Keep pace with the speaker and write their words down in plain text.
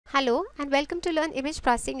Hello and welcome to learn image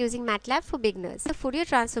processing using MATLAB for beginners. The Fourier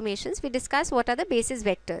Transformations, we discuss what are the basis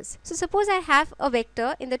vectors. So suppose I have a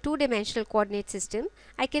vector in the two-dimensional coordinate system.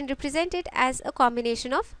 I can represent it as a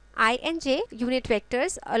combination of I and j unit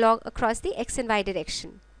vectors across the x and y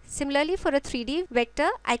direction. Similarly, for a 3D vector,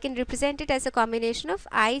 I can represent it as a combination of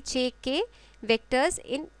I, j, k vectors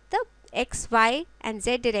in the x, y and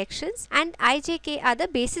z directions, and I, j, k are the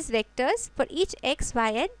basis vectors for each x, y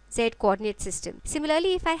and z coordinate system.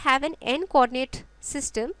 Similarly, if I have an n coordinate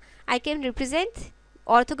system, I can represent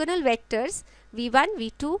orthogonal vectors v1,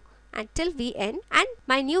 v2 until vn, and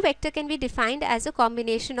my new vector can be defined as a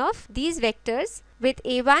combination of these vectors with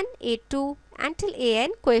a1, a2 until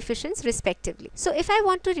an coefficients respectively. So if I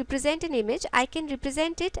want to represent an image, I can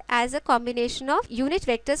represent it as a combination of unit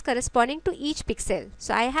vectors corresponding to each pixel.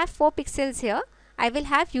 So I have 4 pixels here. I will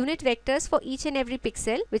have unit vectors for each and every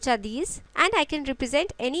pixel, which are these, and I can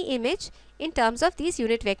represent any image in terms of these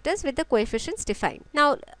unit vectors with the coefficients defined.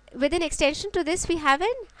 Now, with an extension to this, we have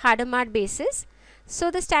an Hadamard basis.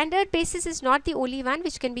 So the standard basis is not the only one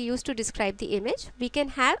which can be used to describe the image. We can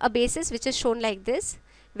have a basis which is shown like this,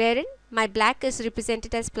 wherein my black is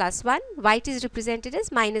represented as +1, white is represented as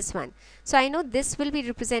 -1. So I know this will be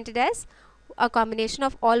represented as a combination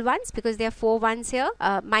of all ones because there are 4 ones here.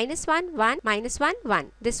 -1, 1, -1,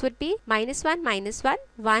 1. This would be -1, -1,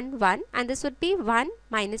 1, 1, and this would be 1,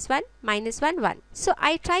 -1, -1, 1. So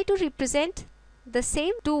I try to represent the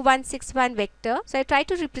same 2161 vector. So I try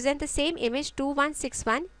to represent the same image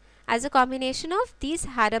 2161 as a combination of these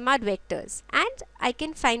Hadamard vectors, and I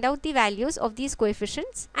can find out the values of these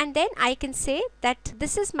coefficients, and then I can say that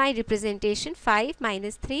this is my representation 5,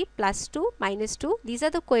 -3, +2, -2. These are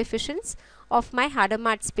the coefficients of my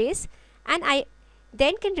Hadamard space, and I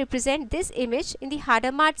then can represent this image in the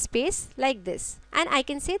Hadamard space like this, and I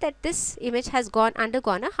can say that this image has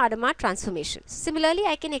undergone a Hadamard transformation. Similarly,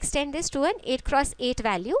 I can extend this to an 8×8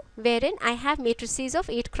 value, wherein I have matrices of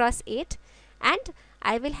 8×8, and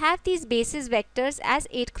I will have these basis vectors as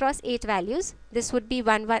 8×8 values. This would be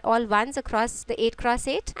all ones across the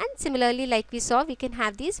 8×8, and similarly, like we saw, we can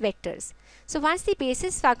have these vectors. So once the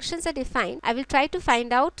basis functions are defined, I will try to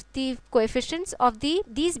find out the coefficients of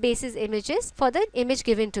these basis images for the image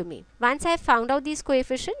given to me. Once I have found out these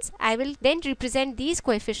coefficients, I will then represent these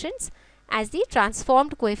coefficients as the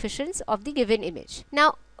transformed coefficients of the given image.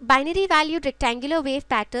 Now, binary valued rectangular wave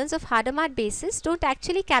patterns of Hadamard basis don't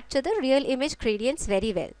actually capture the real image gradients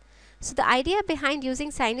very well. So the idea behind using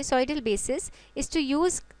sinusoidal basis is to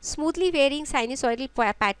use smoothly varying sinusoidal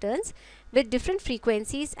patterns with different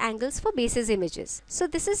frequencies, angles for basis images. So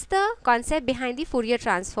this is the concept behind the Fourier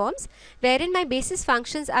transforms, wherein my basis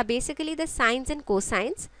functions are basically the sines and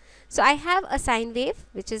cosines. So I have a sine wave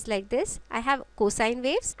which is like this, I have cosine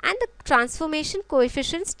waves, and the transformation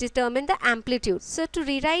coefficients determine the amplitude. So to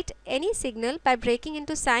rewrite any signal by breaking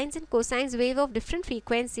into sines and cosines wave of different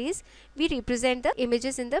frequencies, we represent the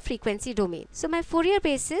images in the frequency domain. So my Fourier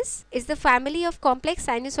basis is the family of complex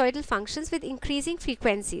sinusoidal functions with increasing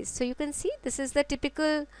frequencies. So you can see this is the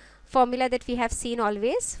typical formula that we have seen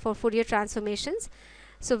always for Fourier transformations.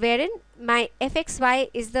 So wherein my fxy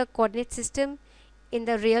is the coordinate system in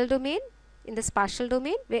the real domain, in the spatial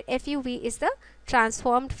domain, where fuv is the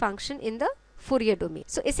transformed function in the Fourier domain.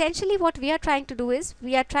 So essentially what we are trying to do is,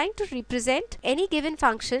 we are trying to represent any given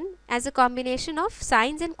function as a combination of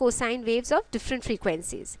sines and cosine waves of different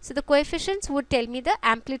frequencies. So the coefficients would tell me the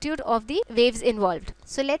amplitude of the waves involved.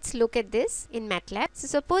 So let's look at this in MATLAB. So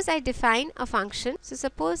suppose I define a function. So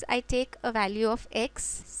suppose I take a value of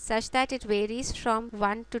x such that it varies from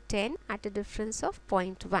 1 to 10 at a difference of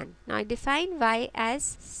 0.1. Now I define y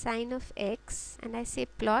as sine of x, and I say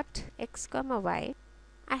plot x comma y.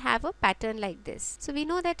 I have a pattern like this. So we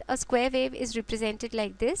know that a square wave is represented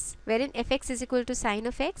like this, wherein fx is equal to sine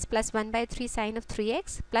of x plus 1/3 sine of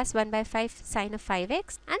 3x plus 1/5 sine of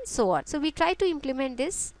 5x, and so on. So we try to implement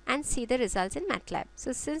this and see the results in MATLAB.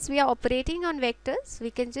 So since we are operating on vectors,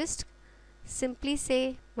 we can just simply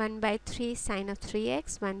say 1/3 sine of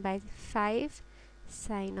 3x, 1/5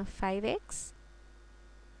 sine of 5x.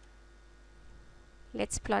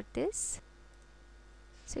 Let's plot this.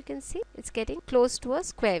 So you can see it's getting close to a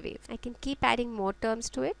square wave. I can keep adding more terms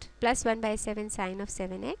to it. Plus 1/7 sine of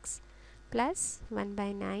 7x plus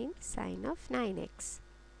 1/9 sine of 9x.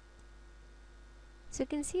 So you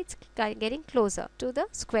can see it's getting closer to the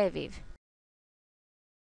square wave.